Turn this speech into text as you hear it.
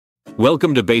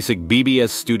Welcome to basic BBS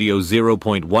Studio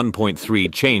 0.1.3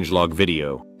 changelog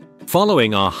video.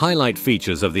 Following are highlight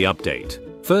features of the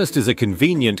update. First is a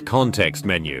convenient context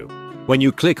menu. When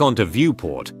you click onto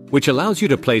Viewport, which allows you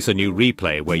to place a new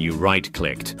replay where you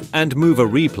right-clicked, and move a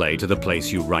replay to the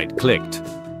place you right-clicked.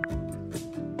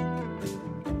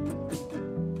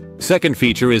 Second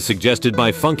feature is suggested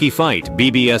by Funky Fight,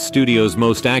 BBS Studio's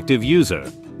most active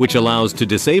user, which allows to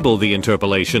disable the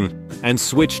interpolation and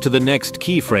switch to the next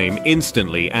keyframe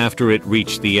instantly after it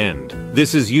reached the end.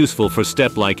 This is useful for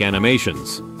step-like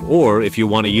animations, or if you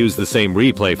want to use the same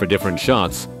replay for different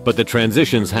shots, but the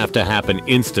transitions have to happen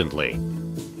instantly.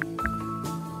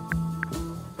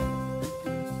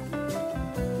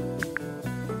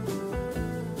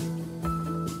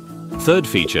 Third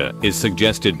feature is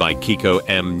suggested by Kiko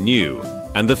M. New,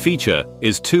 and the feature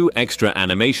is 2 extra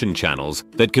animation channels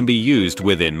that can be used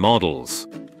within models.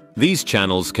 These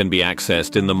channels can be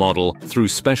accessed in the model through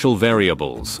special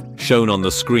variables, shown on the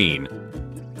screen,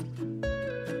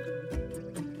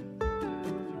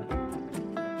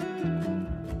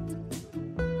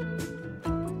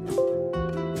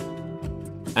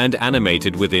 and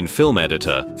animated within Film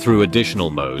Editor through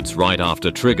additional modes right after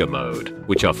trigger mode,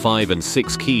 which are 5 and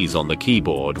 6 keys on the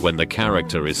keyboard when the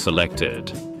character is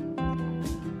selected.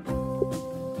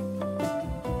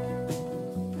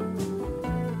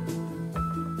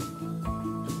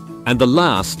 And the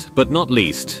last, but not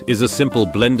least, is a simple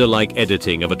Blender-like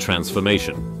editing of a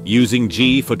transformation. Using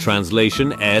G for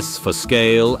translation, S for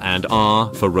scale, and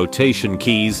R for rotation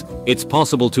keys, it's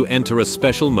possible to enter a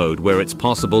special mode where it's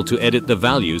possible to edit the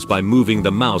values by moving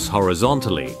the mouse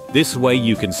horizontally. This way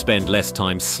you can spend less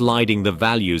time sliding the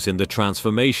values in the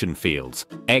transformation fields.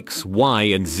 X, Y,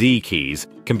 and Z keys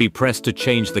can be pressed to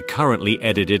change the currently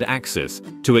edited axis.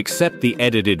 To accept the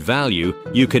edited value,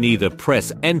 you can either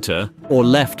press Enter or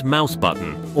left mouse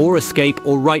button, or Escape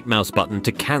or right mouse button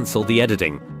to cancel the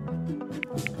editing.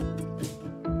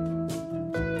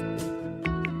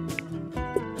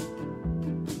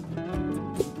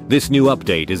 This new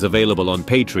update is available on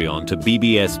Patreon to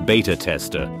BBS beta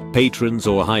tester, patrons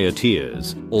or higher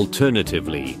tiers.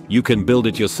 Alternatively, you can build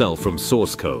it yourself from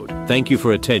source code. Thank you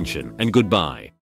for attention and goodbye.